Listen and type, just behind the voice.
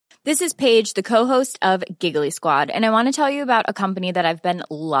This is Paige, the co-host of Giggly Squad, and I want to tell you about a company that I've been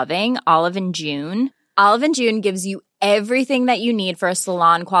loving, Olive & June. Olive & June gives you everything that you need for a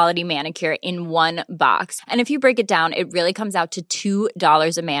salon-quality manicure in one box. And if you break it down, it really comes out to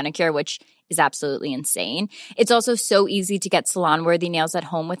 $2 a manicure, which is absolutely insane. It's also so easy to get salon-worthy nails at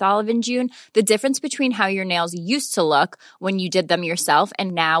home with Olive & June. The difference between how your nails used to look when you did them yourself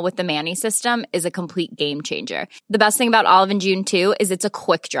and now with the Mani system is a complete game changer. The best thing about Olive & June, too, is it's a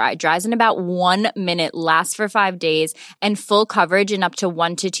quick dry. Dries in about 1 minute, lasts for 5 days, and full coverage in up to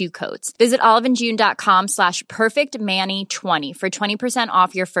 1 to 2 coats. Visit oliveandjune.com/perfectmani20 for 20%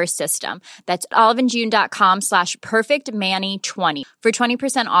 off your first system. That's oliveandjune.com/perfectmani20 for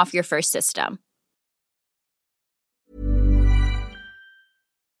 20% off your first system.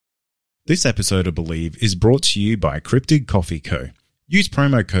 This episode of Believe is brought to you by Cryptid Coffee Co. Use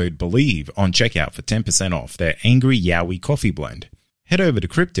promo code BELIEVE on checkout for 10% off their Angry Yowie coffee blend. Head over to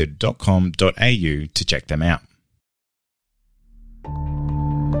cryptid.com.au to check them out.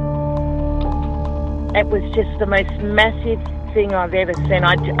 It was just the most massive thing I've ever seen.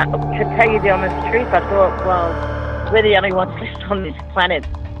 To tell you the honest truth, I thought, well, we're the only ones left on this planet.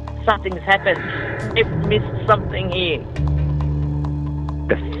 Something's happened. It missed something here.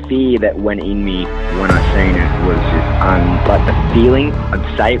 The fear that went in me when I seen it was just like the feeling. I'd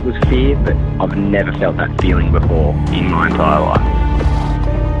say it was fear, but I've never felt that feeling before in my entire life.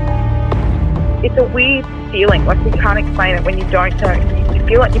 It's a weird feeling, like you can't explain it when you don't know. You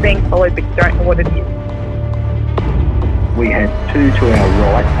feel like you're being followed, but you don't know what it is. We had two to our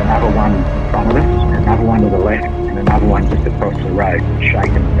right, another one in front of us, another one to the left, and another one just across the road,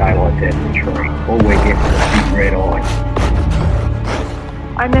 shaking the daylights out of the tree. All we're getting was big red eyes.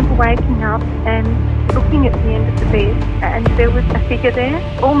 I remember waking up and looking at the end of the bed, and there was a figure there,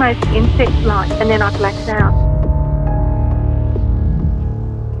 almost insect-like, and then I blacked out.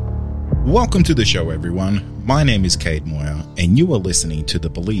 Welcome to the show, everyone. My name is Cade Moyer, and you are listening to the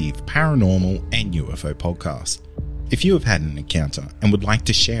Believe Paranormal and UFO podcast. If you have had an encounter and would like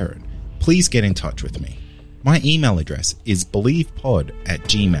to share it, please get in touch with me. My email address is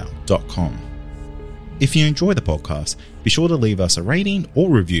believepod@gmail.com. If you enjoy the podcast, be sure to leave us a rating or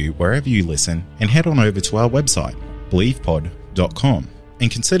review wherever you listen and head on over to our website, believepod.com,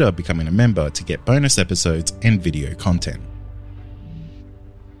 and consider becoming a member to get bonus episodes and video content.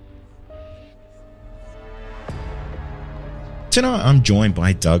 Tonight I'm joined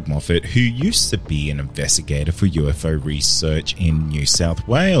by Doug Moffat, who used to be an investigator for UFO research in New South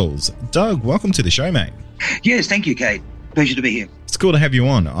Wales. Doug, welcome to the show, mate. Yes, thank you, Kate. Pleasure to be here. It's cool to have you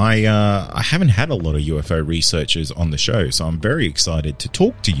on. I haven't had a lot of UFO researchers on the show, so I'm very excited to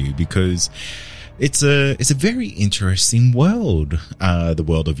talk to you because it's a very interesting world, the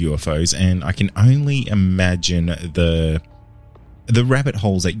world of UFOs, and I can only imagine the rabbit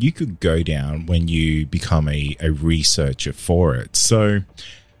holes that you could go down when you become a researcher for it. So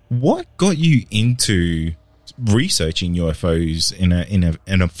what got you into researching UFOs in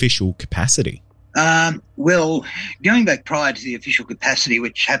an official capacity? Well, going back prior to the official capacity,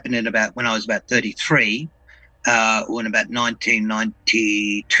 which happened when I was about 33, or in about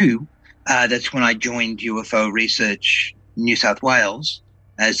 1992, that's when I joined UFO Research New South Wales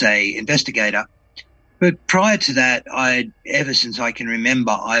as a investigator. But prior to that, ever since I can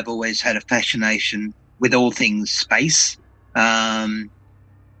remember, I've always had a fascination with all things space. And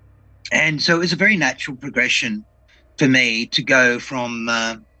so it was a very natural progression for me to go from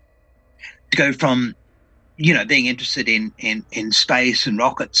being interested in space and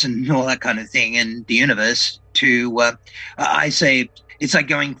rockets and all that kind of thing and the universe to, I say it's like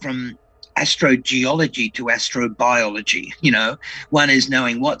going from astrogeology to astrobiology. One is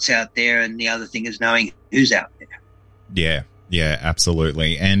knowing what's out there and the other thing is knowing who's out there. Yeah,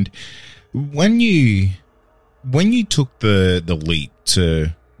 absolutely. And when you took the leap to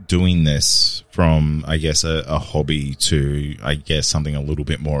doing this from, I guess, a hobby to, I guess, something a little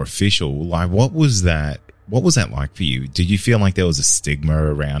bit more official, like what was that like for you? Did you feel like there was a stigma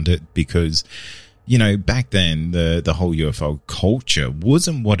around it? Because back then, the whole UFO culture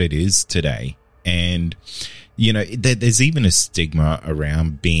wasn't what it is today. And, there's even a stigma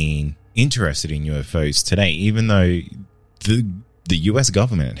around being interested in UFOs today, even though the US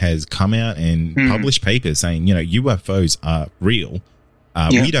government has come out and published papers saying, UFOs are real.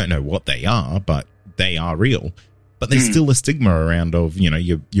 We don't know what they are, but they are real. But there's still a stigma around of,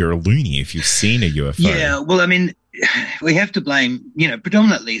 you're a loony if you've seen a UFO. Yeah, well, I mean, we have to blame,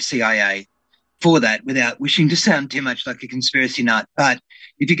 predominantly CIA for that without wishing to sound too much like a conspiracy nut. But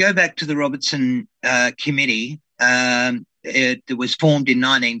if you go back to the Robertson Committee, It was formed in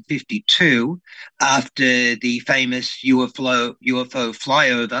 1952 after the famous UFO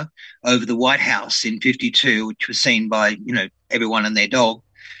flyover over the White House in 52, which was seen by, everyone and their dog.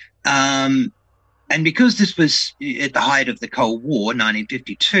 And because this was at the height of the Cold War,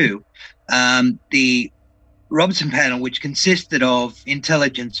 1952, the Robertson panel, which consisted of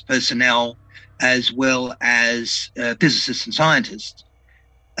intelligence personnel as well as physicists and scientists,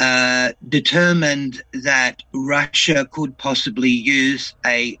 determined that Russia could possibly use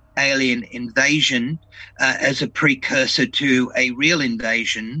a alien invasion as a precursor to a real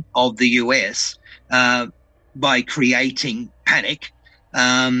invasion of the US by creating panic.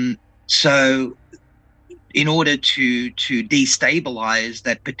 So in order to destabilize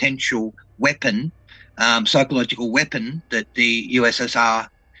that potential weapon, psychological weapon that the USSR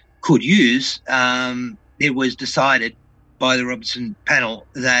could use, it was decided by the Robertson panel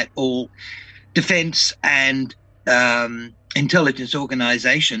that all defense and intelligence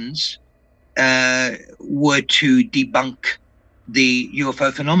organizations were to debunk the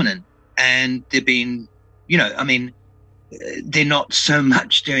UFO phenomenon. And they've been, they're not so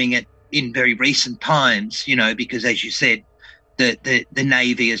much doing it in very recent times, because as you said, the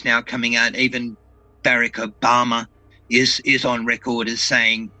Navy is now coming out. Even Barack Obama is on record as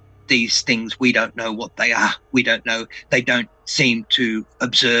saying, these things, we don't know what they are. We don't know. They don't seem to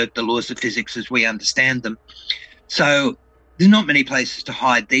observe the laws of physics as we understand them. So there's not many places to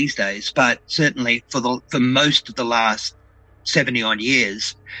hide these days, but certainly for most of the last 70-odd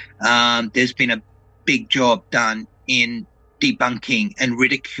years, there's been a big job done in debunking and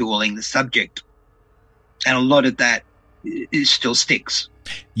ridiculing the subject. And a lot of that still sticks.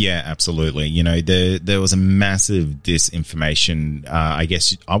 Yeah, absolutely. There was a massive disinformation, I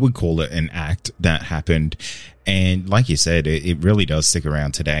guess I would call it an act that happened. And like you said, it really does stick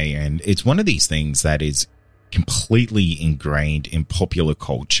around today. And it's one of these things that is completely ingrained in popular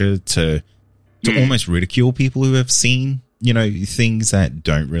culture to almost ridicule people who have seen, things that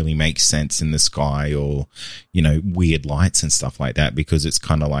don't really make sense in the sky or, weird lights and stuff like that, because it's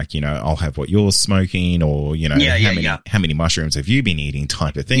kind of like, I'll have what you're smoking or, how many mushrooms have you been eating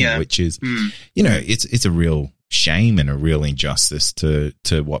type of thing, which is, it's a real shame and a real injustice to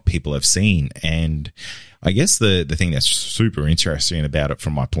what people have seen. And I guess the thing that's super interesting about it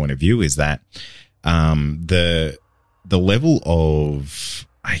from my point of view is that, the level of,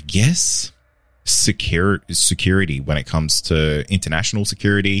 I guess, security when it comes to international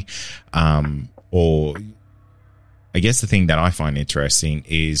security, or I guess the thing that I find interesting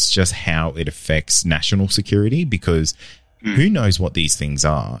is just how it affects national security, because who knows what these things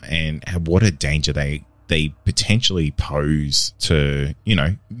are and what a danger they potentially pose to,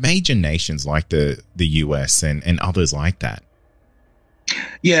 major nations like the US and others like that.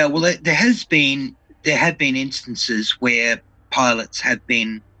 Yeah, well, there have been instances where pilots have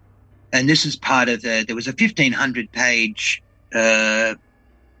been, and this is part of there was a 1,500-page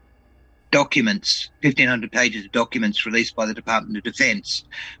 1,500 pages of documents released by the Department of Defense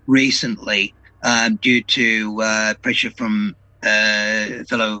recently, due to pressure from a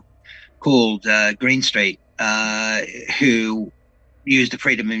fellow called Greenstreet, who used the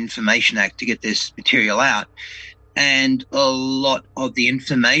Freedom of Information Act to get this material out. And a lot of the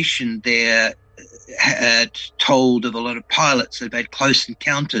information there had told of a lot of pilots that have had close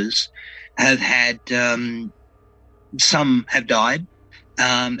encounters, have had some have died,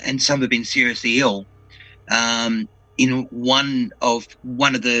 and some have been seriously ill. In one of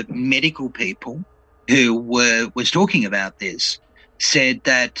the medical people who was talking about this said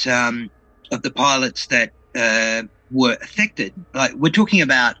that of the pilots that were affected, like we're talking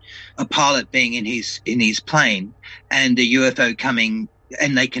about a pilot being in his plane and a UFO coming,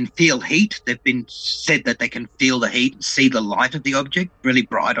 and they can feel heat. They've been said that they can feel the heat and see the light of the object, really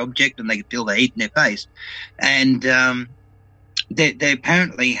bright object, and they can feel the heat in their face. And they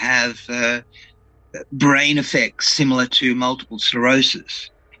apparently have brain effects similar to multiple sclerosis,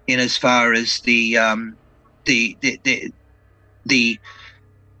 in as far as the I'm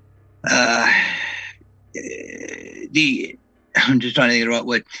just trying to think of the right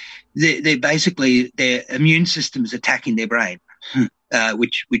word. They basically, their immune system is attacking their brain,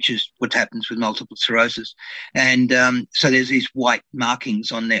 which is what happens with multiple sclerosis. And so there's these white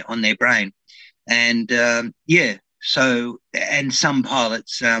markings on their brain. And so, and some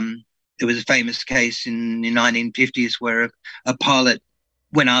pilots, there was a famous case in the 1950s where a pilot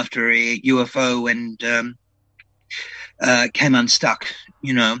went after a UFO and came unstuck,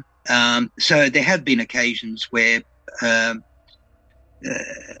 So there have been occasions where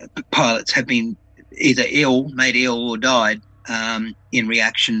pilots have been either made ill or died in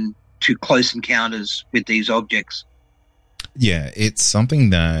reaction to close encounters with these objects. Yeah, it's something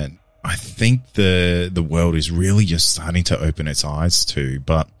that I think the world is really just starting to open its eyes to.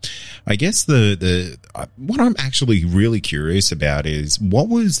 But I guess what I'm actually really curious about is, what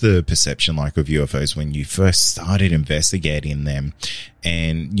was the perception like of UFOs when you first started investigating them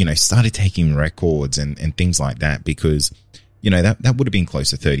and, you know, started taking records and things like that? Because, you know, that would have been close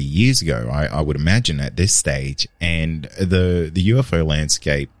to 30 years ago, I would imagine, at this stage. And the UFO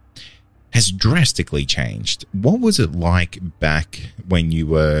landscape has drastically changed. What was it like back when you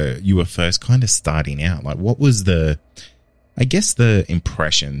were first kind of starting out? Like, what was the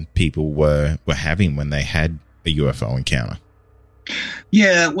impression people were having when they had a UFO encounter?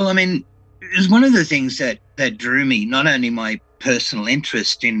 Yeah, well, I mean, it was one of the things that drew me, not only my personal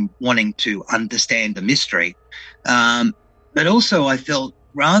interest in wanting to understand the mystery, but also I felt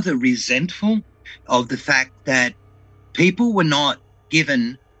rather resentful of the fact that people were not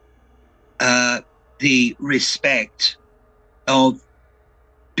given the respect of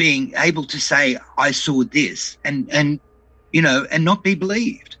being able to say, I saw this, and you know, and not be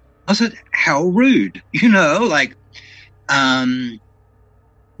believed. I said, how rude, you know, like,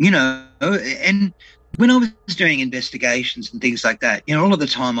 you know, and when I was doing investigations and things like that, you know, all of the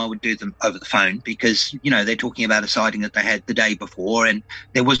time I would do them over the phone because, you know, they're talking about a sighting that they had the day before and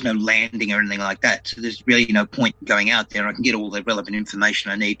there was no landing or anything like that. So there's really no point in going out there. I can get all the relevant information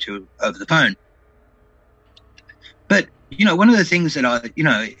I need to over the phone. But, you know, one of the things that I, you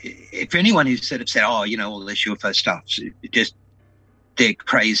know, if anyone who's sort of said, oh, you know, all this UFO stuff, just they're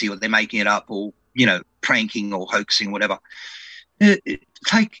crazy or they're making it up or, you know, pranking or hoaxing or whatever,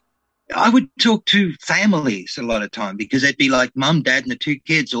 it's like, I would talk to families a lot of time because they'd be like, Mum, Dad, and the two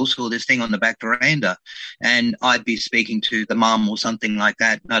kids all saw this thing on the back veranda. And I'd be speaking to the mum or something like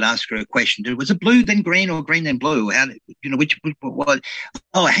that. And I'd ask her a question. Was it blue then green or green then blue? How, you know, which, what?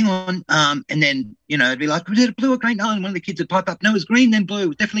 Oh, hang on. And then, you know, it'd be like, was it blue or green? Oh, and one of the kids would pipe up, no, it was green then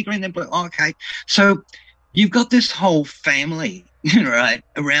blue. Definitely green then blue. Oh, okay. So you've got this whole family, right,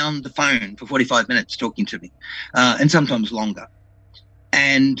 around the phone for 45 minutes talking to me, and sometimes longer.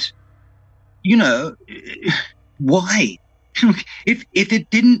 And, you know, why? If it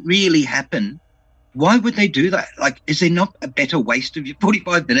didn't really happen, why would they do that? Like, is there not a better waste of your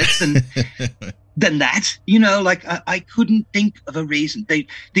 45 minutes than that? You know, like I couldn't think of a reason.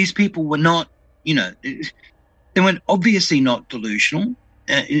 These people were not, you know, they were obviously not delusional.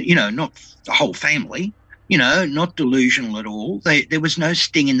 You know, not the whole family. You know, not delusional at all. There was no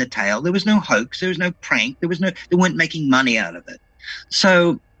sting in the tail. There was no hoax. There was no prank. They weren't making money out of it.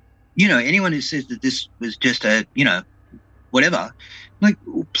 So, you know, anyone who says that this was just a, you know, whatever, like,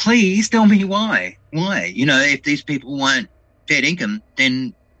 please tell me why. Why? You know, if these people weren't fair income,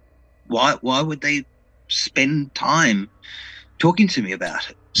 then why would they spend time talking to me about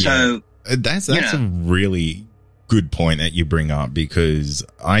it? So that's a really good point that you bring up, because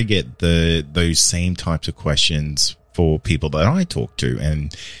I get those same types of questions for people that I talk to,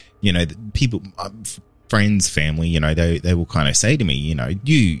 and, you know, people, friends, family, you know, they will kind of say to me, you know,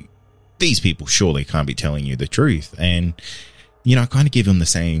 these people surely can't be telling you the truth. And, you know, I kind of give them the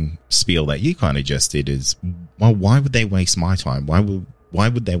same spiel that you kind of just did, is, well, why would they waste my time? Why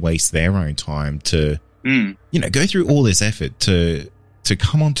would they waste their own time to, you know, go through all this effort to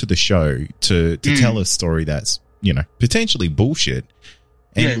come onto the show to tell a story that's, you know, potentially bullshit.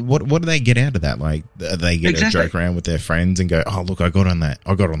 And what do they get out of that? Like, they get to joke around with their friends and go, oh, look, I got on that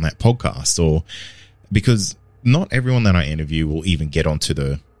podcast. Or, because not everyone that I interview will even get onto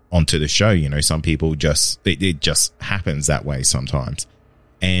the show. You know, some people it just happens that way sometimes.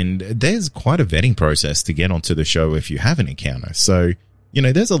 And there's quite a vetting process to get onto the show if you have an encounter. So, you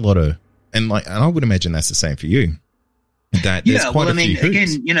know, there's a lot of, and I would imagine that's the same for you. That there's quite a few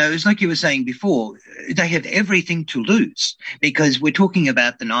hoops. Again, you know, it's like you were saying before, they have everything to lose, because we're talking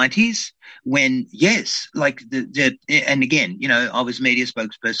about the 90s when, yes, like and again, you know, I was media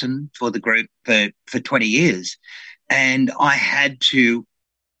spokesperson for the group for 20 years, and I had to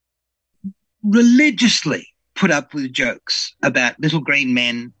religiously put up with jokes about little green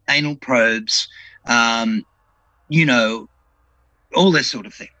men, anal probes, you know, all this sort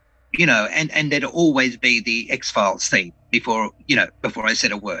of thing, you know, and there'd always be the X-Files theme before I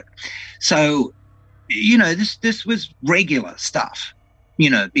said a word. So, you know, this was regular stuff, you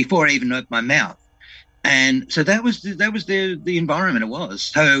know, before I even opened my mouth. And so that was the environment it was.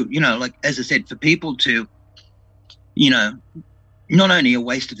 So, you know, like, as I said, for people to, you know, not only a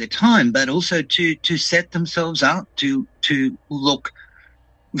waste of their time, but also to set themselves up to look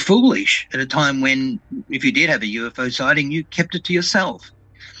foolish at a time when, if you did have a UFO sighting, you kept it to yourself.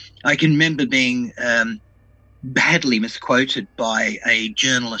 I can remember being badly misquoted by a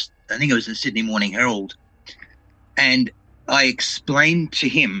journalist. I think it was the Sydney Morning Herald. And I explained to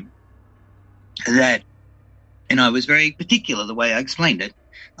him that, and I was very particular the way I explained it.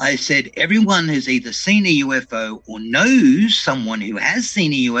 I said, everyone has either seen a UFO or knows someone who has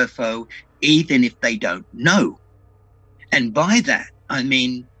seen a UFO, even if they don't know. And by that, I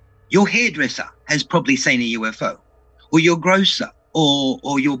mean, your hairdresser has probably seen a UFO, or your grocer,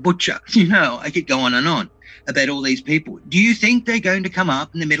 or your butcher. You know, I could go on about all these people. Do you think they're going to come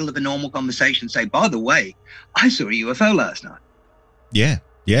up in the middle of a normal conversation and say, by the way, I saw a UFO last night? Yeah,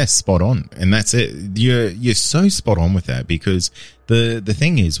 spot on. And that's it. You're so spot on with that, because the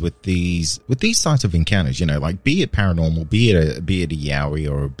thing is with these types of encounters, you know, like be it paranormal, be it a Yowie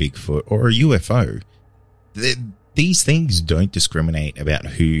or a Bigfoot or a UFO, these things don't discriminate about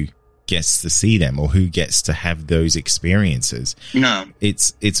who gets to see them or who gets to have those experiences. No.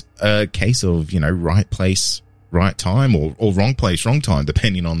 It's a case of, you know, right place, right time, or wrong place, wrong time,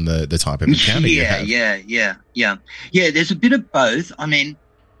 depending on the type of encounter you have. Yeah, there's a bit of both. I mean,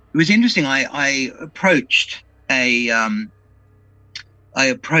 it was interesting. I approached the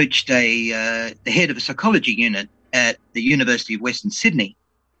head of a psychology unit at the University of Western Sydney,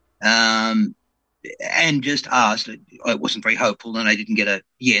 and just asked. I wasn't very hopeful, and I didn't get a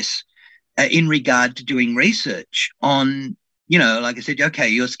yes in regard to doing research on. You know, like I said, okay,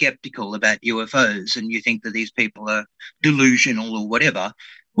 you're skeptical about UFOs and you think that these people are delusional or whatever.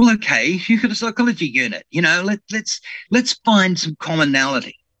 Well, okay, you've got a psychology unit. You know, let's find some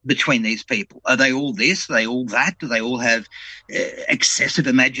commonality between these people. Are they all this? Are they all that? Do they all have excessive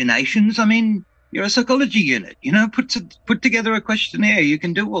imaginations? I mean, you're a psychology unit. You know, put together a questionnaire. You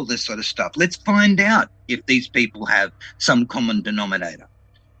can do all this sort of stuff. Let's find out if these people have some common denominator.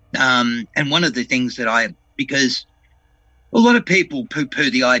 And one of the things that because a lot of people poo-poo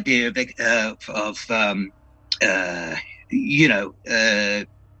the idea of extrasensory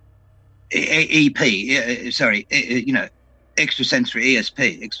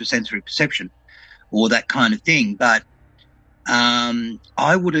ESP, extrasensory perception, or that kind of thing. But but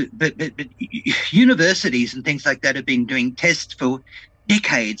universities and things like that have been doing tests for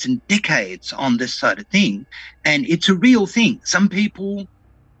decades and decades on this sort of thing, and it's a real thing. Some people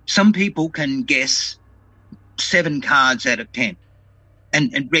can guess 7 cards out of 10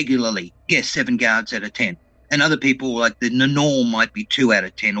 and regularly guess 7 cards out of 10. And other people, like the norm might be 2 out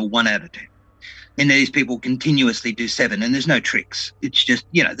of 10 or 1 out of 10. And these people continuously do 7 and there's no tricks. It's just,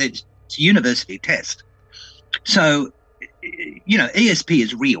 you know, it's a university test. So, you know, ESP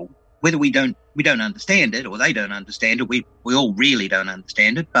is real, whether we don't understand it or they don't understand it. We all really don't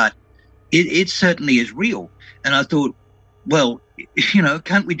understand it, but it certainly is real. And I thought, well, you know,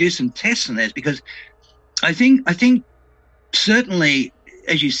 can't we do some tests on this? Because I think certainly,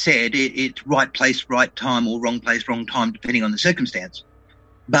 as you said, it's right place, right time, or wrong place, wrong time, depending on the circumstance.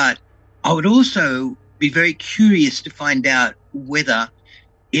 But I would also be very curious to find out whether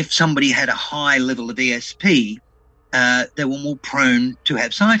if somebody had a high level of ESP, they were more prone to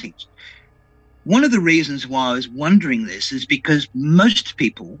have sightings. One of the reasons why I was wondering this is because most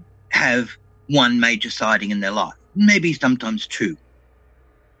people have one major sighting in their life, maybe sometimes 2.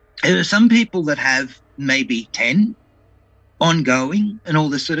 There are some people that have maybe 10 ongoing and all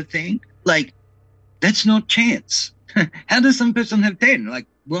this sort of thing. Like, that's not chance. How does some person have 10? Like,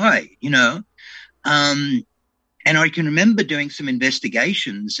 why? You know? And I can remember doing some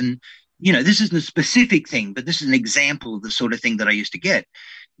investigations, and, you know, this isn't a specific thing, but this is an example of the sort of thing that I used to get,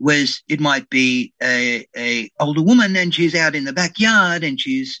 was it might be a older woman and she's out in the backyard and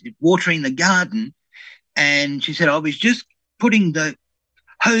she's watering the garden, and she said, I was just putting the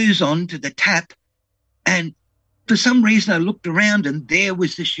hose on to the tap, and for some reason I looked around and there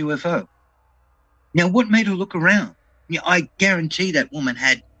was this UFO. Now, what made her look around? You know, I guarantee that woman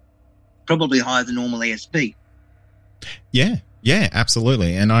had probably higher than normal ESP. Yeah,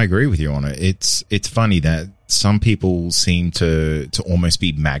 absolutely. And I agree with you on it. It's funny that some people seem to almost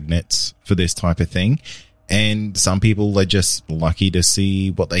be magnets for this type of thing, and some people are just lucky to see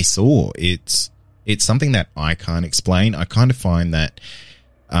what they saw. It's something that I can't explain. I kind of find that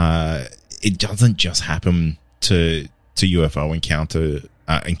it doesn't just happen to UFO encounters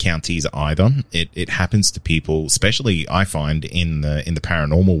either. It happens to people, especially I find in the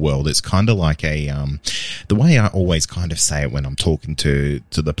paranormal world. It's kind of like the way I always kind of say it when I'm talking to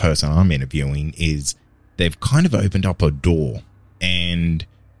the person I'm interviewing is they've kind of opened up a door, and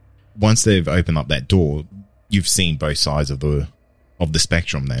once they've opened up that door, you've seen both sides of the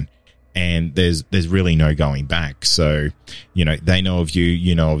spectrum then. And there's really no going back. So, you know, they know of you,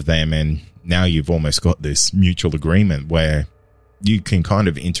 you know of them, and now you've almost got this mutual agreement where you can kind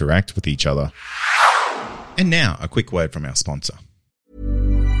of interact with each other. And now, a quick word from our sponsor.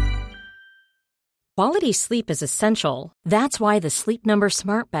 Quality sleep is essential. That's why the Sleep Number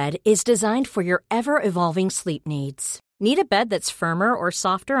Smart Bed is designed for your ever-evolving sleep needs. Need a bed that's firmer or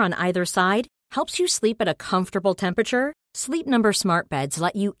softer on either side? Helps you sleep at a comfortable temperature? Sleep Number Smart Beds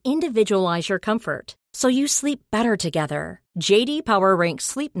let you individualize your comfort, so you sleep better together. J.D. Power ranks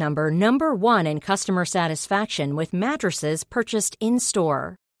Sleep Number number 1 in customer satisfaction with mattresses purchased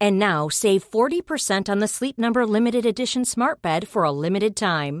in-store. And now, save 40% on the Sleep Number Limited Edition Smart Bed for a limited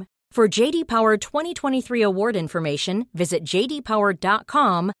time. For J.D. Power 2023 award information, visit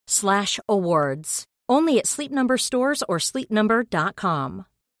jdpower.com/awards. Only at Sleep Number stores or sleepnumber.com.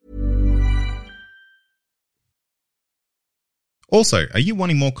 Also, are you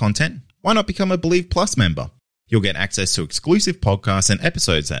wanting more content? Why not become a Believe Plus member? You'll get access to exclusive podcasts and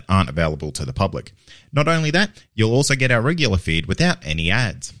episodes that aren't available to the public. Not only that, you'll also get our regular feed without any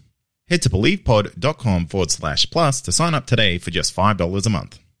ads. Head to believepod.com/plus to sign up today for just $5 a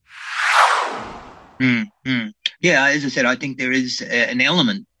month. Yeah, as I said, I think there is an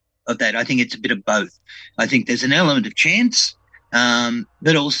element of that. I think it's a bit of both. I think there's an element of chance,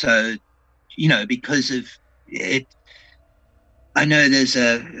 but also, because of it, I know there's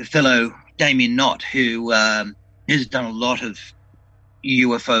a fellow, Damien Knott, who has done a lot of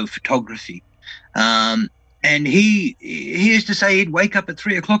UFO photography. And he used to say he'd wake up at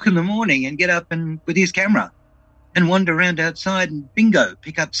 3:00 in the morning and get up and with his camera and wander around outside and bingo,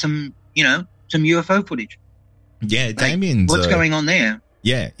 pick up some UFO footage. Yeah, Damien's what's going on there?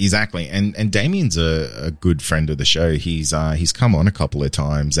 Yeah, exactly. And Damien's a good friend of the show. He's come on a couple of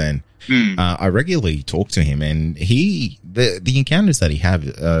times, and I regularly talk to him. And the encounters that he have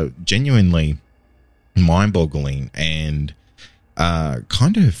genuinely mind-boggling and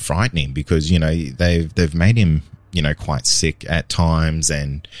kind of frightening, because they've made him quite sick at times,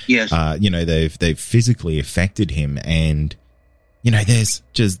 and yes, they've physically affected him, and there's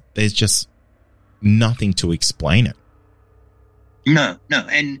just nothing to explain it. No.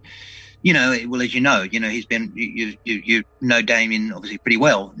 And, well, as he's been, you know Damien obviously pretty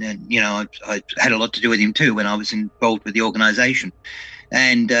well. And, I had a lot to do with him too when I was involved with the organisation.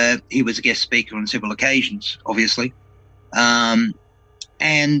 And he was a guest speaker on several occasions, obviously. And,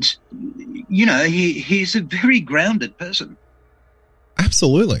 he's a very grounded person.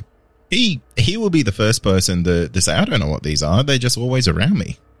 Absolutely. He will be the first person to say, I don't know what these are. They're just always around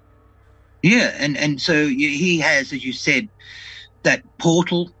me. Yeah, and so he has, as you said, that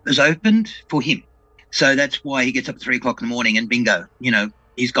portal is opened for him. So that's why he gets up at 3:00 in the morning and bingo,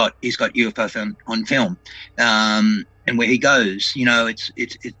 he's got UFO on film. And where he goes,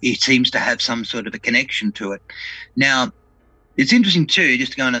 it seems to have some sort of a connection to it. Now, it's interesting too,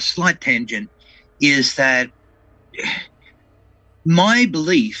 just to go on a slight tangent, is that my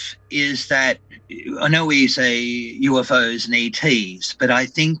belief is that, I know we say UFOs and ETs, but I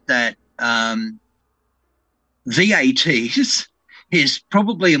think that VATs is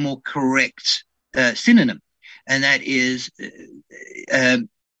probably a more correct synonym, and that is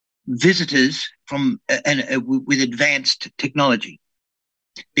visitors from with advanced technology.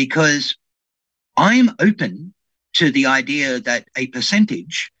 Because I'm open to the idea that a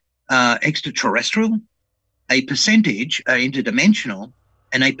percentage extraterrestrial, a percentage interdimensional,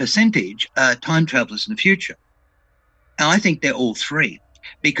 and a percentage time travelers in the future. And I think they're all three.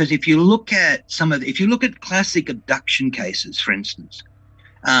 Because if you look at classic abduction cases, for instance,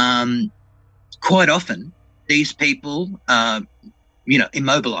 quite often these people are,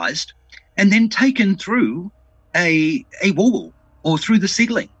 immobilized and then taken through a wall or through the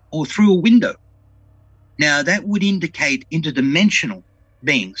ceiling or through a window. Now, that would indicate interdimensional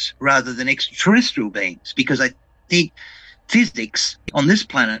beings rather than extraterrestrial beings, because I think physics on this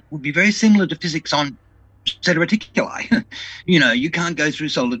planet would be very similar to physics on Zeta Reticuli. You can't go through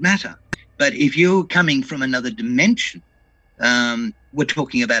solid matter. But if you're coming from another dimension, we're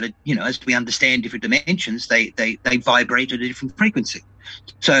talking about it, as we understand different dimensions, they vibrate at a different frequency.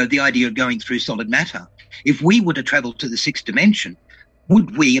 So the idea of going through solid matter, if we were to travel to the sixth dimension,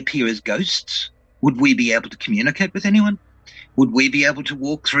 would we appear as ghosts? Would we be able to communicate with anyone? Would we be able to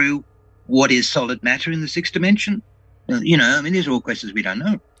walk through what is solid matter in the sixth dimension? These are all questions we don't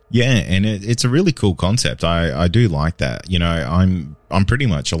know. Yeah, and it's a really cool concept. I do like that. I'm pretty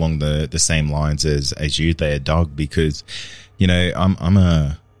much along the same lines as you there, Doug, because I'm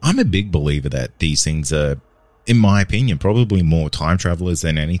a big believer that these things are, in my opinion, probably more time travelers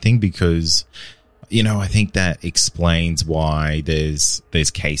than anything, because I think that explains why there's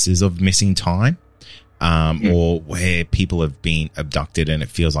cases of missing time, or where people have been abducted and it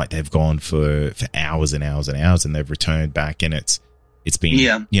feels like they've gone for hours and hours and hours and they've returned back, and it's it's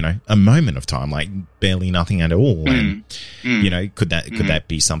been, a moment of time, like barely nothing at all. And, could that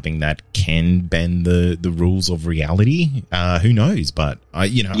be something that can bend the rules of reality? Who knows? But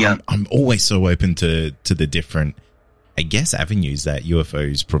I'm always so open to the different, I guess, avenues that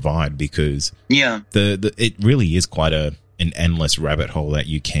UFOs provide, because it really is quite an endless rabbit hole that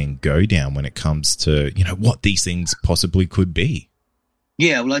you can go down when it comes to, what these things possibly could be.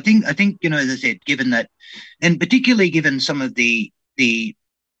 Yeah, well, I think, as I said, given that, and particularly given some of the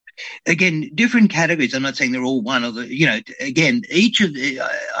again, different categories. I'm not saying they're all one, or again, each of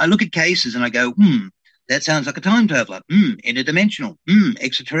I look at cases and I go, that sounds like a time traveler. Interdimensional.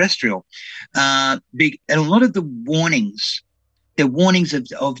 Extraterrestrial. Big, and a lot of the warnings,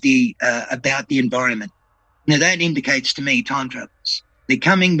 of the about the environment. Now that indicates to me time travelers. They're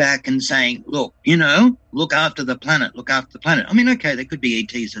coming back and saying, look, look after the planet, I mean, okay, there could be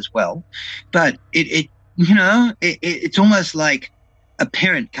ETs as well, but it's almost like a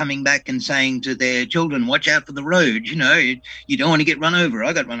parent coming back and saying to their children, watch out for the road. You don't want to get run over.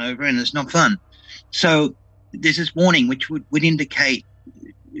 I got run over and it's not fun. So there's this warning which would indicate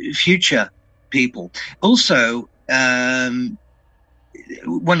future people. Also,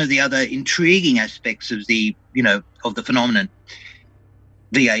 one of the other intriguing aspects of the phenomenon,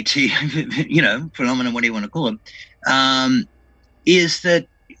 VAT, phenomenon, what do you want to call it, is that,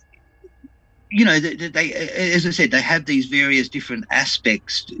 they, as I said, they have these various different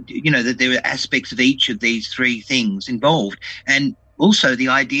aspects, that there are aspects of each of these three things involved. And also the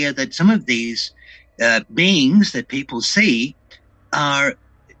idea that some of these beings that people see are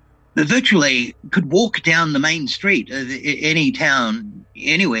virtually could walk down the main street of any town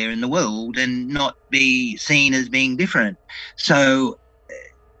anywhere in the world and not be seen as being different. So,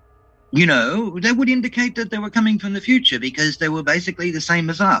 that would indicate that they were coming from the future, because they were basically the same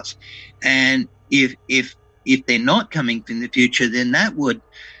as us. And if they're not coming from the future, then that would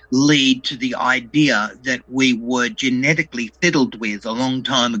lead to the idea that we were genetically fiddled with a long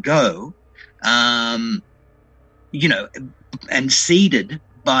time ago, and seeded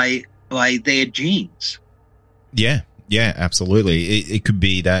by their genes. Yeah, absolutely. It could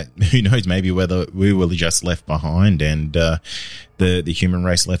be that, who knows, maybe whether we were just left behind and the human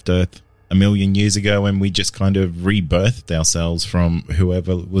race left Earth 1 million years ago, and we just kind of rebirthed ourselves from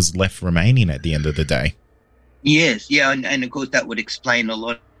whoever was left remaining at the end of the day. Yes, yeah, and of course that would explain a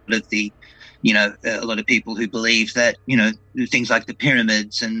lot of the, a lot of people who believe that, things like the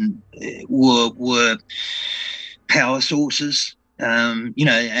pyramids and were power sources. And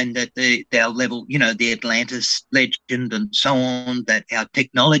that our level, the Atlantis legend and so on, that our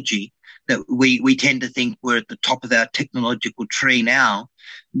technology, that we tend to think we're at the top of our technological tree now,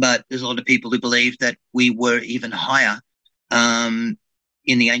 but there's a lot of people who believe that we were even higher in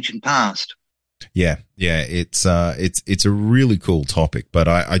the ancient past. Yeah, it's a really cool topic, but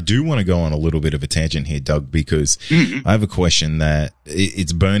I do want to go on a little bit of a tangent here, Doug, because I have a question that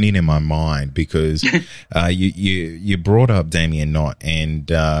it's burning in my mind, because you brought up Damien Knott, and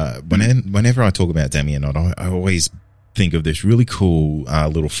whenever I talk about Damien Knott, I always think of this really cool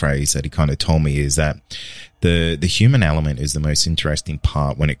little phrase that he kind of told me, is that the human element is the most interesting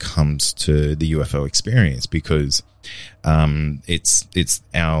part when it comes to the UFO experience, because it's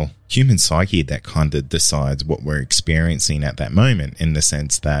our human psyche that kind of decides what we're experiencing at that moment, in the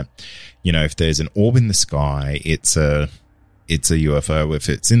sense that, if there's an orb in the sky, it's a UFO. If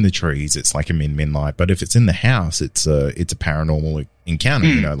it's in the trees, it's like a min light. But if it's in the house, it's a paranormal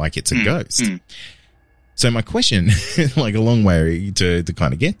encounter, like it's a ghost. So my question, like a long way to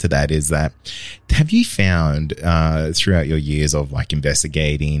kind of get to that, is that, have you found throughout your years of like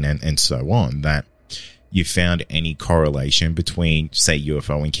investigating and so on, that you found any correlation between, say,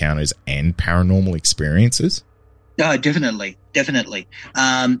 UFO encounters and paranormal experiences? Oh, definitely. There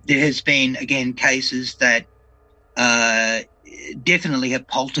has been, again, cases that definitely have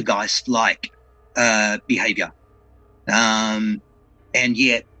poltergeist-like behavior. And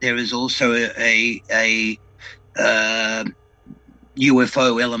yet there is also a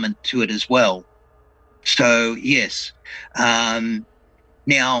UFO element to it as well. So, yes.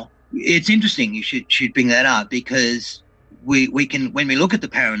 Now, it's interesting you should bring that up, because we can, when we look at the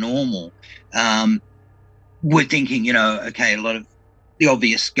paranormal, we're thinking, okay, a lot of the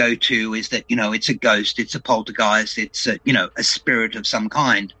obvious go-to is that, it's a ghost, it's a poltergeist, it's a spirit of some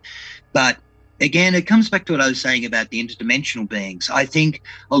kind. But again, it comes back to what I was saying about the interdimensional beings. I think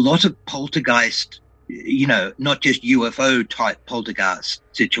a lot of poltergeist, not just UFO type poltergeist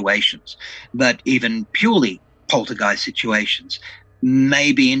situations, but even purely poltergeist situations,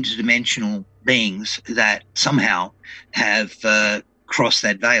 may be interdimensional beings that somehow have crossed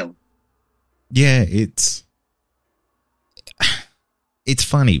that veil. Yeah, it's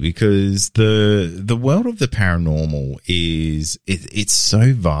funny because the world of the paranormal it's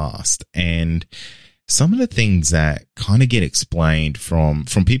so vast, and some of the things that kind of get explained from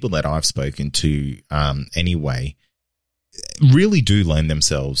people that I've spoken to, anyway, really do lend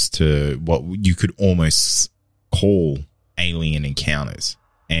themselves to what you could almost call alien encounters.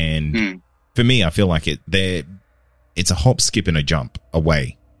 And for me, I feel like it's a hop, skip, and a jump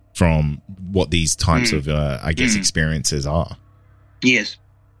away from what these types of, I guess, experiences are. Yes.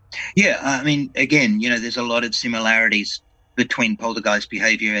 Yeah, I mean, again, there's a lot of similarities between poltergeist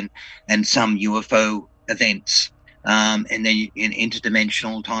behavior and some UFO events, and then in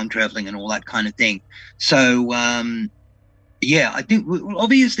interdimensional time traveling and all that kind of thing. So, I think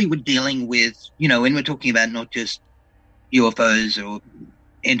obviously we're dealing with, when we're talking about not just UFOs or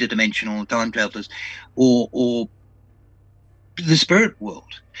interdimensional time travelers or the spirit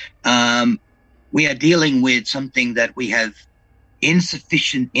world, we are dealing with something that we have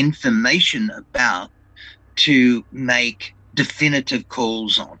insufficient information about to make definitive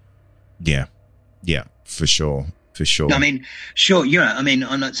calls on. Yeah, for sure. I mean, sure,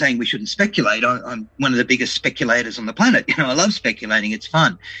 I'm not saying we shouldn't speculate. I'm one of the biggest speculators on the planet. I love speculating. It's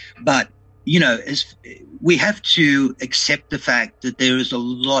fun. But, as we have to accept the fact that there is a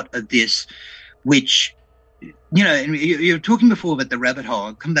lot of this which, and you were talking before about the rabbit hole.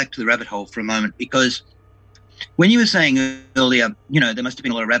 I'll come back to the rabbit hole for a moment, because when you were saying earlier, there must have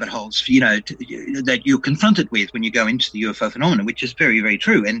been a lot of rabbit holes, that you're confronted with when you go into the UFO phenomenon, which is very, very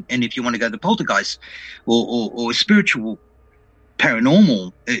true. And if you want to go to the poltergeist or spiritual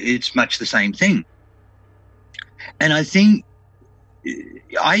paranormal, it's much the same thing. And I think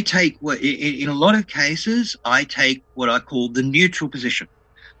I take in a lot of cases, I take what I call the neutral position.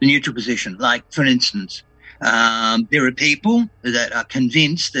 Like, for instance, there are people that are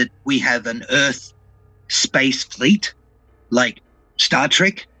convinced that we have an Earth space fleet, like Star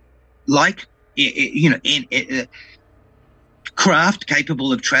Trek, craft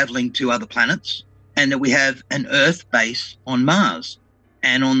capable of traveling to other planets, and that we have an Earth base on Mars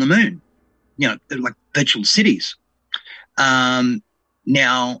and on the Moon, like virtual cities.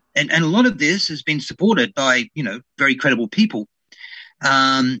 Now, and a lot of this has been supported by, very credible people,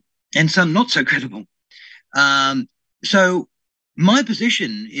 and some not so credible. So my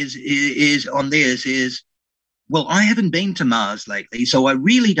position is on this is, well, I haven't been to Mars lately, so I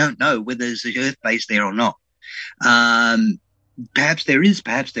really don't know whether there's an Earth base there or not. Perhaps there is,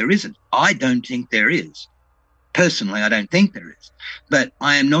 perhaps there isn't. I don't think there is. Personally, I don't think there is. But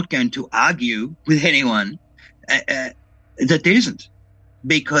I am not going to argue with anyone that there isn't,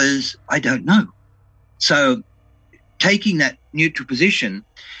 because I don't know. So taking that neutral position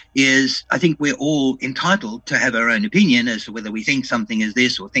is, I think we're all entitled to have our own opinion as to whether we think something is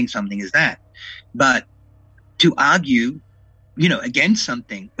this or think something is that. But to argue, against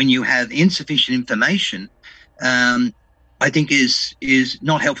something when you have insufficient information, I think is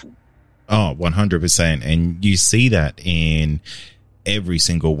not helpful. Oh, 100%. And you see that in every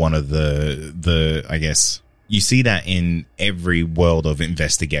single one of the I guess, you see that in every world of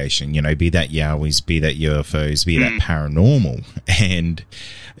investigation, be that Yowies, be that UFOs, be that paranormal. And,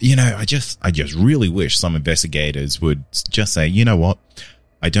 I just really wish some investigators would just say, you know what,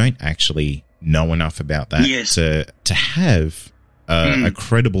 I don't actually know enough about that to have a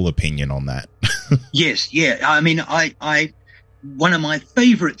credible opinion on that. Yes, yeah. I mean, I one of my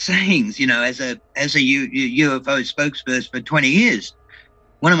favorite sayings, as a UFO spokesperson for 20 years,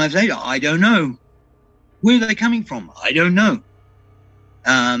 one of my favorites, I don't know. Where are they coming from? I don't know.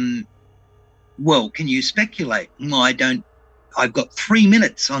 Well, can you speculate? Well, I don't. I've got 3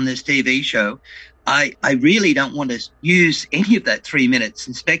 minutes on this TV show. I really don't want to use any of that 3 minutes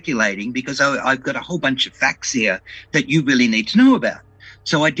in speculating, because I've got a whole bunch of facts here that you really need to know about.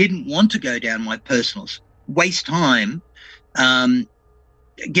 So I didn't want to go down my personals, waste time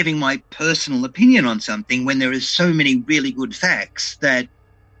giving my personal opinion on something when there is so many really good facts that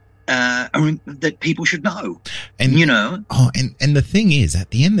that people should know. And and the thing is, at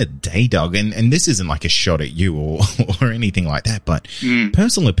the end of the day, Doug, and this isn't like a shot at you or anything like that, but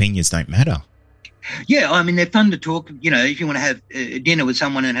personal opinions don't matter. Yeah, I mean, they're fun to talk. If you want to have dinner with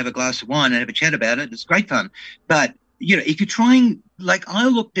someone and have a glass of wine and have a chat about it, it's great fun. But if you're trying, like I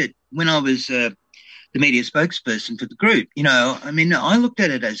looked at when I was the media spokesperson for the group, I looked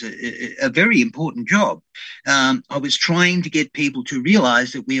at it as a very important job. I was trying to get people to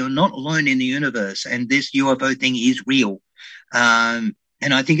realize that we are not alone in the universe, and this UFO thing is real. And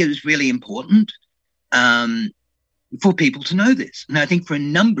I think it was really important for people to know this. And I think for a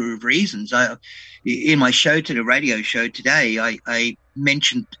number of reasons, in my radio show today, I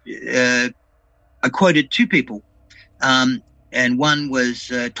mentioned, I quoted two people and one was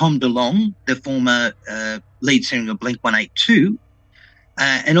Tom DeLonge, the former lead singer of Blink-182,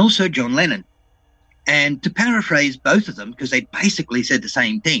 and also John Lennon. And to paraphrase both of them, because they basically said the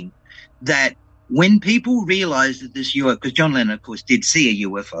same thing, that when people realized that this UFO, because John Lennon, of course, did see a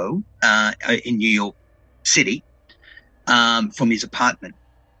UFO in New York City from his apartment,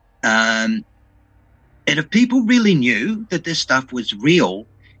 and if people really knew that this stuff was real,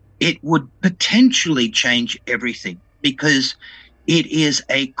 it would potentially change everything, because it is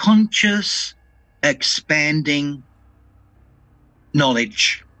a conscious, expanding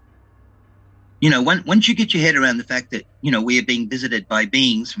knowledge. You know, once you get your head around the fact that, you know, we are being visited by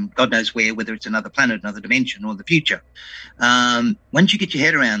beings from God knows where, whether it's another planet, another dimension, or the future, once you get your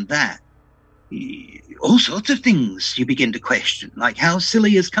head around that, all sorts of things you begin to question, like how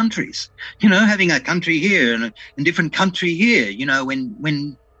silly is countries? You know, having a country here and a different country here, you know,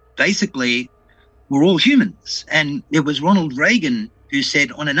 when basically we're all humans. And it was Ronald Reagan who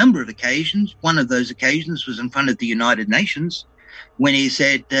said on a number of occasions, one of those occasions was in front of the United Nations, when he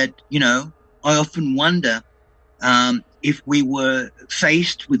said that, you know, I often wonder if we were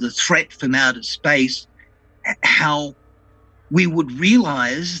faced with a threat from outer space, how we would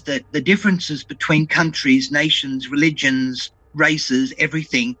realize that the differences between countries, nations, religions, races,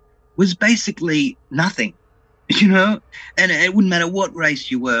 everything was basically nothing, you know, and it wouldn't matter what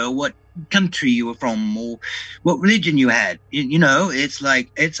race you were or what country you were from or what religion you had. You know, it's like,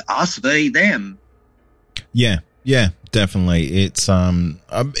 it's us v them. Yeah. Yeah, definitely. It's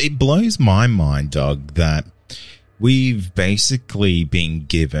it blows my mind, Doug, that we've basically been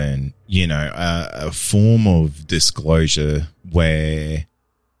given, you know, a form of disclosure where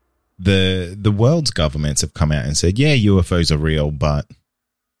the world's governments have come out and said, yeah, UFOs are real, but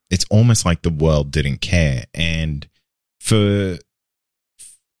it's almost like the world didn't care. And I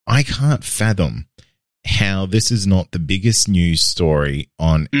can't fathom how this is not the biggest news story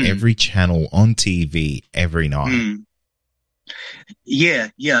on every channel on TV every night. Yeah.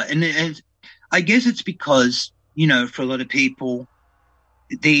 And I guess it's because, you know, for a lot of people,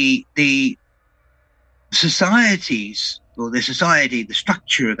 the societies or the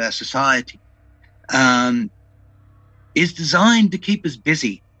structure of our society is designed to keep us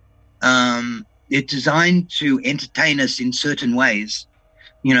busy. It's designed to entertain us in certain ways.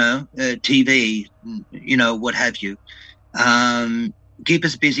 You know, TV, you know, what have you, keep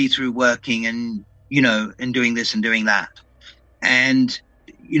us busy through working and, you know, and doing this and doing that. And,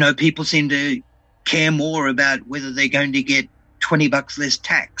 you know, people seem to care more about whether they're going to get $20 less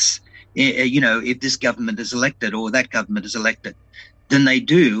tax, you know, if this government is elected or that government is elected, than they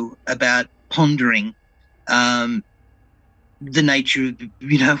do about pondering the nature of,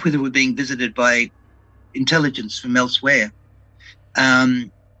 you know, whether we're being visited by intelligence from elsewhere.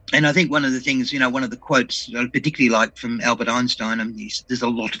 And I think one of the things, you know, one of the quotes I particularly like from Albert Einstein, there's a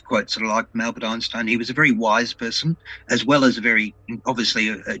lot of quotes that I like from Albert Einstein. He was a very wise person, as well as obviously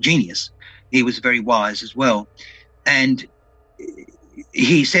a genius. He was very wise as well. And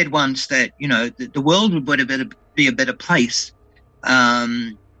he said once that, you know, the world would be a better place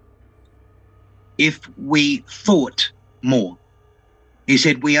if we thought more. He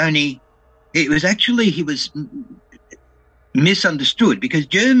said he was misunderstood because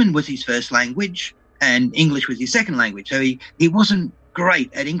German was his first language and English was his second language. So he wasn't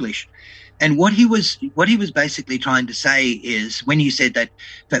great at English. And what he was basically trying to say is, when he said that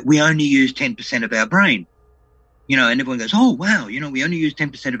we only use 10% of our brain, you know, and everyone goes, oh, wow, you know, we only use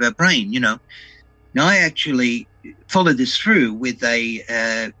 10% of our brain, you know. Now, I actually followed this through with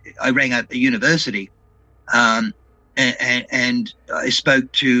I rang up a university and I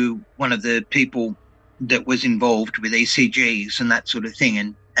spoke to one of the people that was involved with ECGs and that sort of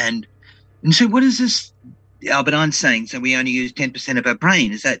thing. And so what is this Albert Einstein saying? So we only use 10% of our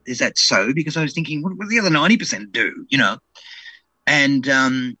brain. Is that so? Because I was thinking, what do the other 90% do, you know? And,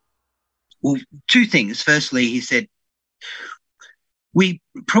 well, two things. Firstly, he said, we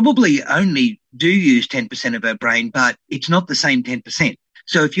probably only do use 10% of our brain, but it's not the same 10%.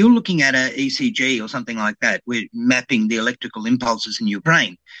 So if you're looking at an ECG or something like that, we're mapping the electrical impulses in your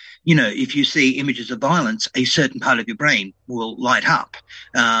brain. You know, if you see images of violence, a certain part of your brain will light up.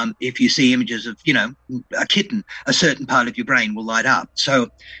 If you see images of, you know, a kitten, a certain part of your brain will light up.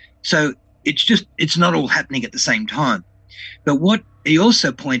 So it's not all happening at the same time. But what he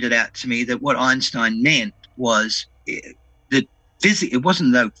also pointed out to me, that what Einstein meant was that it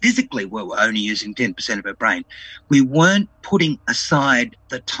wasn't though physically we were only using 10% of our brain. We weren't putting aside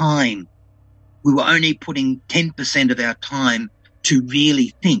the time. We were only putting 10% of our time to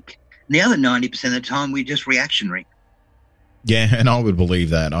really think. And the other 90% of the time, we're just reactionary. Yeah, and I would believe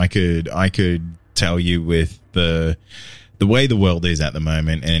that. I could tell you with the the way the world is at the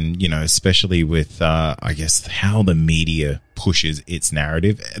moment, and, you know, especially with, I guess, how the media pushes its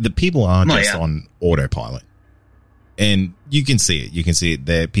narrative, the people are just on autopilot. And you can see it. You can see it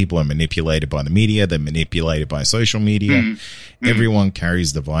there. People are manipulated by the media. They're manipulated by social media. Everyone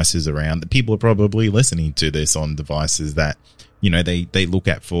carries devices around. The people are probably listening to this on devices that, you know, they look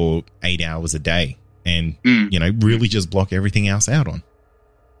at for 8 hours a day and, you know, really just block everything else out on.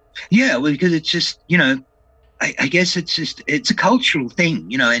 Yeah, well, because it's just, you know, I guess it's a cultural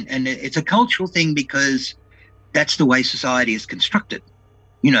thing, you know, and it's a cultural thing because that's the way society is constructed.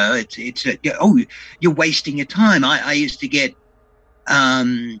 You know, it's you're wasting your time. I used to get,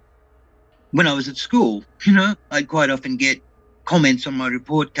 when I was at school, you know, I'd quite often get comments on my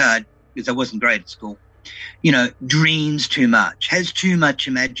report card because I wasn't great at school. You know, dreams too much, has too much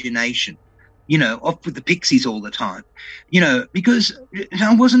imagination, you know, off with the pixies all the time, you know, because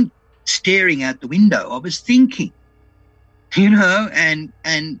I wasn't staring out the window. I was thinking, you know, and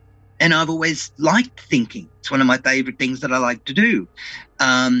I've always liked thinking. It's one of my favorite things that I like to do.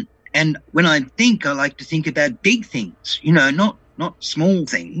 And when I think, I like to think about big things, you know, not small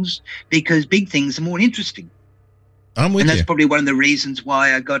things, because big things are more interesting. I'm with you. And that's probably one of the reasons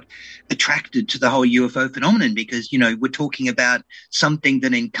why I got attracted to the whole UFO phenomenon, because, you know, we're talking about something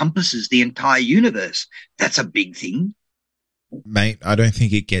that encompasses the entire universe. That's a big thing. Mate, I don't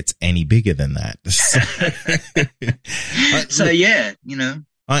think it gets any bigger than that. So yeah, you know.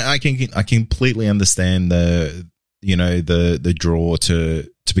 I completely understand the draw to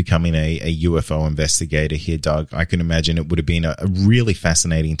becoming a UFO investigator here, Doug. I can imagine it would have been a really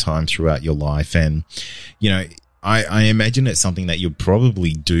fascinating time throughout your life. And, you know, I imagine it's something that you'll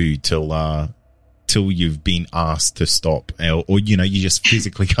probably do till you've been asked to stop, or, you know, you just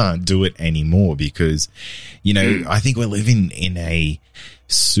physically can't do it anymore because, you know, I think we're living in a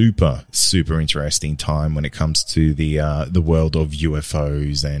super, super interesting time when it comes to the world of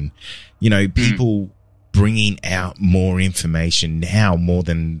UFOs and, you know, people bringing out more information now more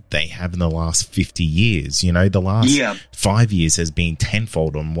than they have in the last 50 years. You know, the last 5 years has been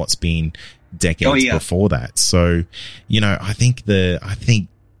tenfold on what's been decades before that. So, you know, I think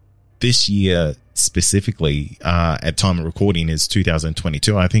this year specifically, at time of recording is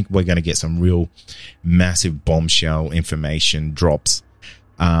 2022. I think we're going to get some real massive bombshell information drops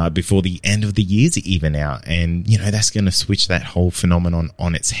before the end of the year to even out. And, you know, that's going to switch that whole phenomenon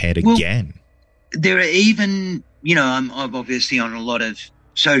on its head again. There are even, you know, I'm obviously on a lot of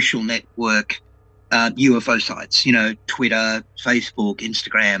social network UFO sites, you know, Twitter, Facebook,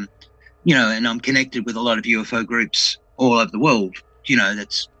 Instagram, you know, and I'm connected with a lot of UFO groups all over the world. You know,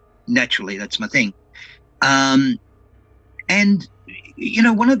 that's my thing. And, you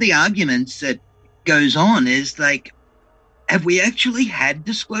know, one of the arguments that goes on is like, have we actually had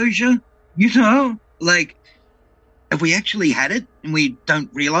disclosure? You know, like, have we actually had it and we don't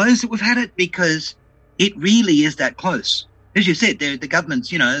realize that we've had it? Because it really is that close. As you said, the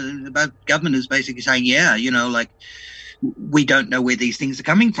government's, you know, the government is basically saying, yeah, you know, like, we don't know where these things are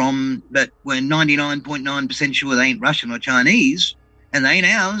coming from, but we're 99.9% sure they ain't Russian or Chinese, and they ain't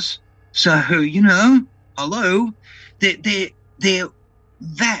ours. So, you know, hello, they're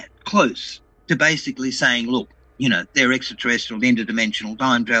that close to basically saying, look, you know, they're extraterrestrial, interdimensional,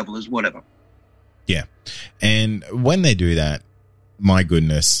 time travelers, whatever. Yeah. And when they do that, my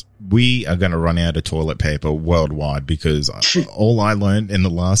goodness, we are going to run out of toilet paper worldwide, because all I learned in the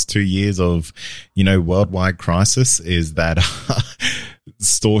last 2 years of, you know, worldwide crisis is that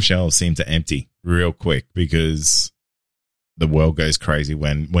store shelves seem to empty real quick because the world goes crazy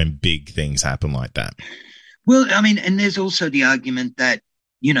when big things happen like that. Well, I mean, and there's also the argument that,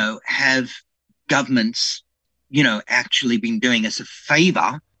 you know, have governments, you know, actually been doing us a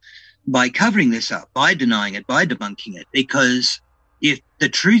favor by covering this up, by denying it, by debunking it? Because if the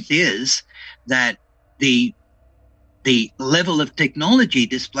truth is that the level of technology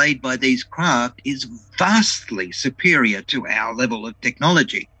displayed by these craft is vastly superior to our level of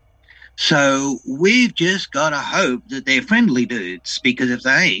technology. So we've just got to hope that they're friendly dudes, because if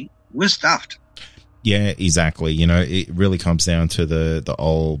they ain't, we're stuffed. Yeah, exactly. You know, it really comes down to the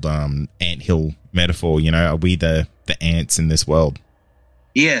old anthill metaphor. You know, are we the ants in this world?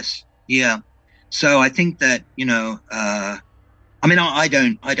 Yes. Yeah. So I think that, you know, I mean, I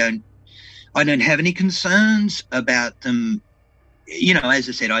don't have any concerns about them. You know, as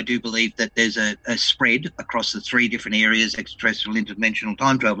I said, I do believe that there's a spread across the three different areas: extraterrestrial, interdimensional,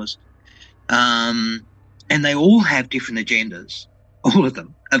 time travelers. And they all have different agendas. All of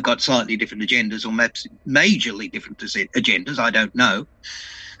them have got slightly different agendas, or perhaps majorly different agendas. I don't know.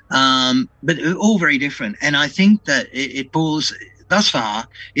 But all very different. And I think that it falls, thus far,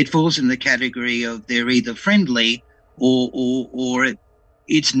 it falls in the category of they're either friendly or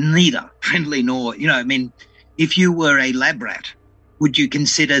it's neither friendly nor, I mean, if you were a lab rat, would you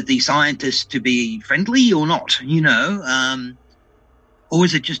consider the scientist to be friendly or not? Or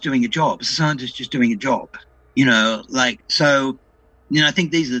is it just doing a job? Is the scientist just doing a job? So, I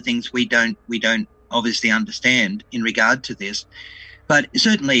think these are the things we don't obviously understand in regard to this. But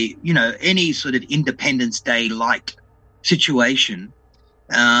certainly, any sort of Independence Day-like situation,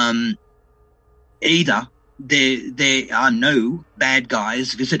 either there are no bad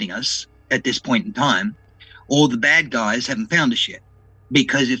guys visiting us at this point in time, or the bad guys haven't found us yet.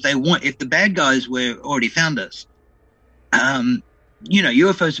 Because if the bad guys were already found us,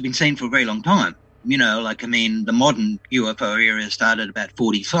 UFOs have been seen for a very long time. The modern UFO era started about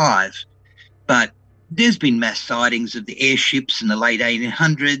 45, but there's been mass sightings of the airships in the late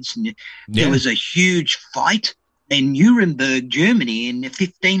 1800s. And there was a huge fight in Nuremberg, Germany in the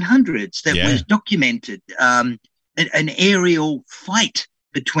 1500s that was documented, an aerial fight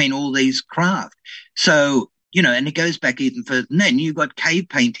between all these craft. So, and it goes back even further than then. You've got cave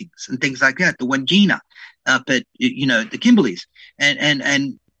paintings and things like that, the Wandjina up at, the Kimberleys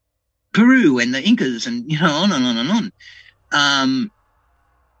and Peru and the Incas and, on and on and on.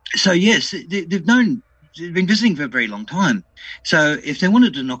 So, yes, they've been visiting for a very long time. So if they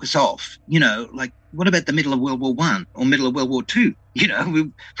wanted to knock us off, what about the middle of World War I or middle of World War II?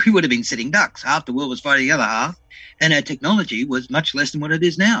 We would have been sitting ducks. Half the world was fighting the other half, and our technology was much less than what it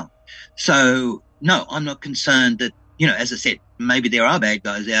is now. So, no, I'm not concerned that, as I said, maybe there are bad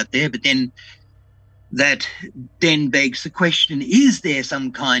guys out there, but then that then begs the question, is there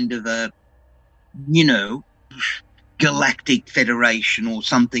some kind of a, galactic federation or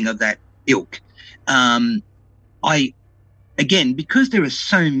something of that ilk? Because there are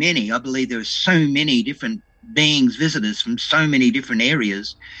so many, I believe there are so many different beings, visitors from so many different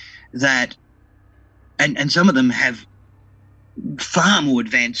areas that, and some of them have far more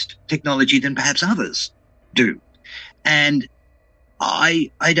advanced technology than perhaps others do. And I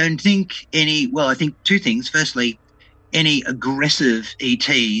don't think I think two things. Firstly, any aggressive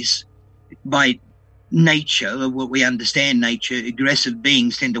ETs by nature, what we understand nature, aggressive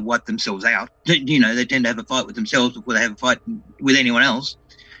beings tend to wipe themselves out. They tend to have a fight with themselves before they have a fight with anyone else.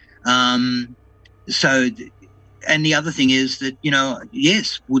 And the other thing is that,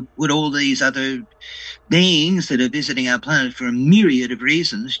 yes, would all these other beings that are visiting our planet for a myriad of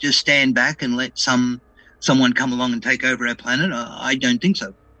reasons just stand back and let someone come along and take over our planet? I don't think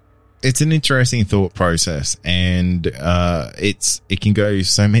so. It's an interesting thought process, and it can go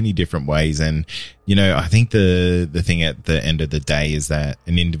so many different ways. And I think the thing at the end of the day is that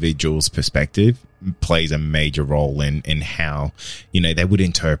an individual's perspective plays a major role in how they would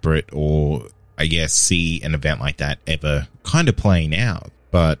interpret or, I guess, see an event like that ever kind of playing out.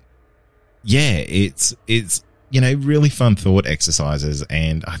 But yeah, it's really fun thought exercises,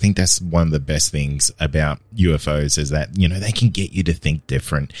 and I think that's one of the best things about UFOs is that they can get you to think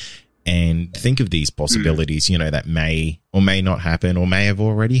different and think of these possibilities, that may or may not happen or may have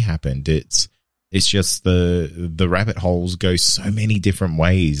already happened. It's just the rabbit holes go so many different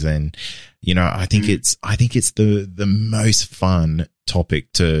ways. And, I think it's the most fun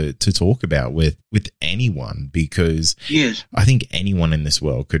topic to talk about with anyone, because I think anyone in this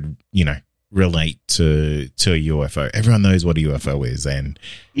world could, relate to a UFO. Everyone knows what a UFO is. And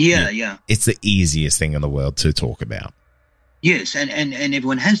it's the easiest thing in the world to talk about. Yes, and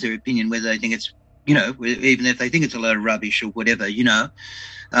everyone has their opinion, whether they think it's, even if they think it's a load of rubbish or whatever,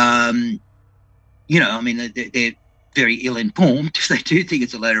 I mean, they're very ill-informed if they do think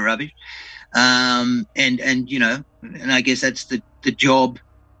it's a load of rubbish. And I guess that's the job,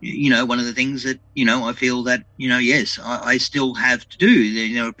 one of the things that, I feel that, yes, I still have to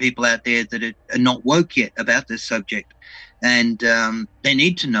do. There are people out there that are not woke yet about this subject, and they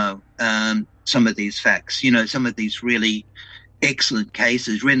need to know some of these facts, some of these really excellent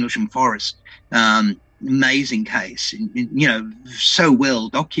cases. Rendlesham Forest, amazing case, so well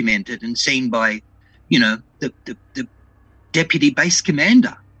documented and seen by, the deputy base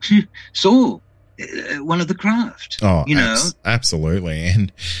commander saw one of the craft. Oh, absolutely.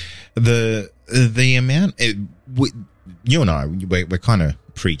 And the amount, you and I, we're kind of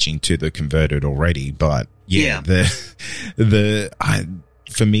preaching to the converted already, but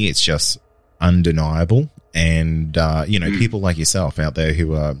for me, it's just undeniable. And, people like yourself out there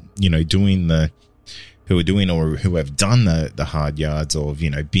who are, who have done the hard yards of,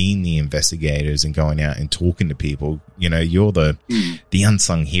 being the investigators and going out and talking to people, you're the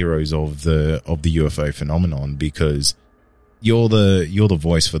unsung heroes of the UFO phenomenon, because you're the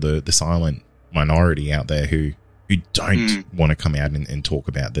voice for the silent minority out there who who don't want to come out and talk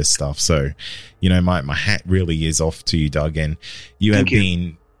about this stuff. So, my hat really is off to you, Doug, and you have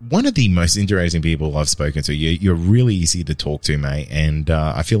been one of the most interesting people I've spoken to. You're really easy to talk to, mate, and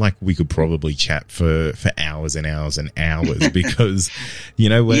I feel like we could probably chat for hours and hours and hours because,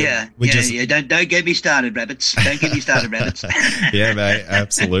 Don't get me started, rabbits. Don't get me started, rabbits. Yeah, mate,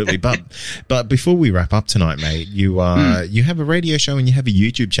 absolutely. But before we wrap up tonight, mate, you have a radio show and you have a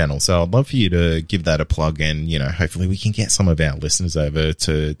YouTube channel, so I'd love for you to give that a plug, and hopefully we can get some of our listeners over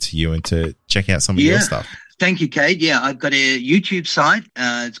to you and to check out some of your stuff. Thank you, Kate. Yeah, I've got a YouTube site.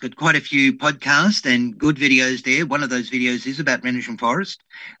 It's got quite a few podcasts and good videos there. One of those videos is about Rendlesham Forest,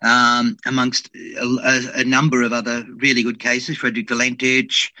 amongst a number of other really good cases. Frederick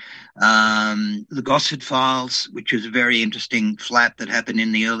Valentich, the Gosford Files, which was a very interesting flap that happened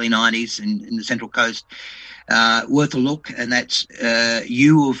in the early 90s in the Central Coast. Worth a look, and that's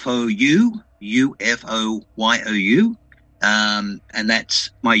UFOU, UFOYOU, and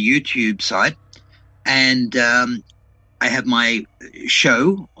that's my YouTube site. And I have my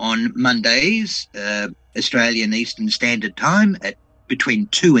show on Mondays, Australian Eastern Standard Time, at between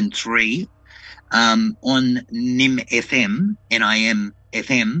 2 and 3 on NIM FM, NIM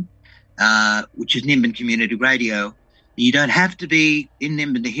FM, which is Nimbin Community Radio. You don't have to be in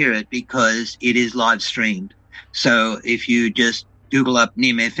Nimbin to hear it because it is live streamed. So if you just Google up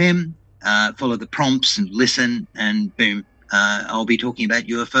NIM FM, follow the prompts and listen, and boom. I'll be talking about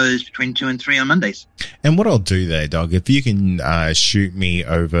UFOs between 2 and 3 on Mondays. And what I'll do there, Doug, if you can shoot me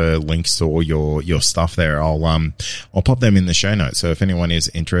over links to all your stuff there, I'll pop them in the show notes. So if anyone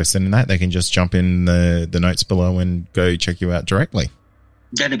is interested in that, they can just jump in the notes below and go check you out directly.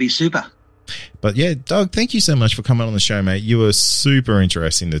 That'd be super. But yeah, Doug, thank you so much for coming on the show, mate. You were super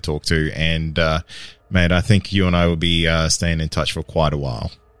interesting to talk to, and mate, I think you and I will be staying in touch for quite a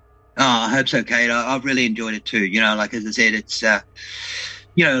while. Oh, I hope so, Kate. I've really enjoyed it too. Like as I said, it's, after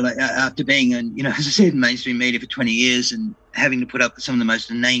being as I said, in mainstream media for 20 years and having to put up with some of the most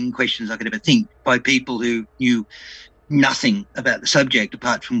inane questions I could ever think by people who knew nothing about the subject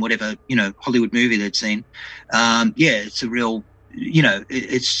apart from whatever, Hollywood movie they'd seen. It's a real,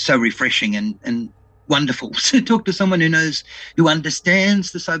 it's so refreshing and wonderful to talk to someone who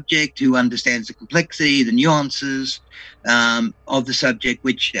understands the subject, who understands the complexity, the nuances of the subject,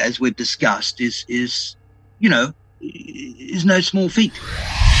 which, as we've discussed, is no small feat.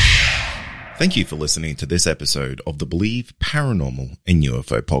 Thank you for listening to this episode of the Believe Paranormal and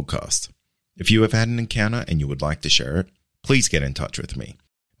UFO podcast. If you have had an encounter and you would like to share it, please get in touch with me.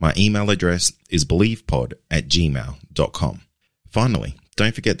 My email address is believepod@gmail.com. Finally,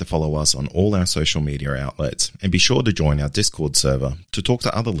 don't forget to follow us on all our social media outlets and be sure to join our Discord server to talk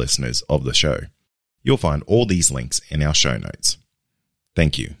to other listeners of the show. You'll find all these links in our show notes.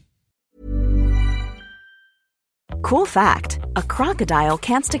 Thank you. Cool fact, a crocodile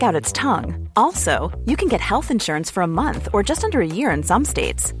can't stick out its tongue. Also, you can get health insurance for a month or just under a year in some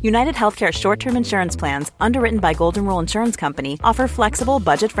states. United Healthcare short-term insurance plans, underwritten by Golden Rule Insurance Company, offer flexible,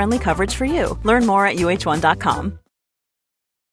 budget-friendly coverage for you. Learn more at uh1.com.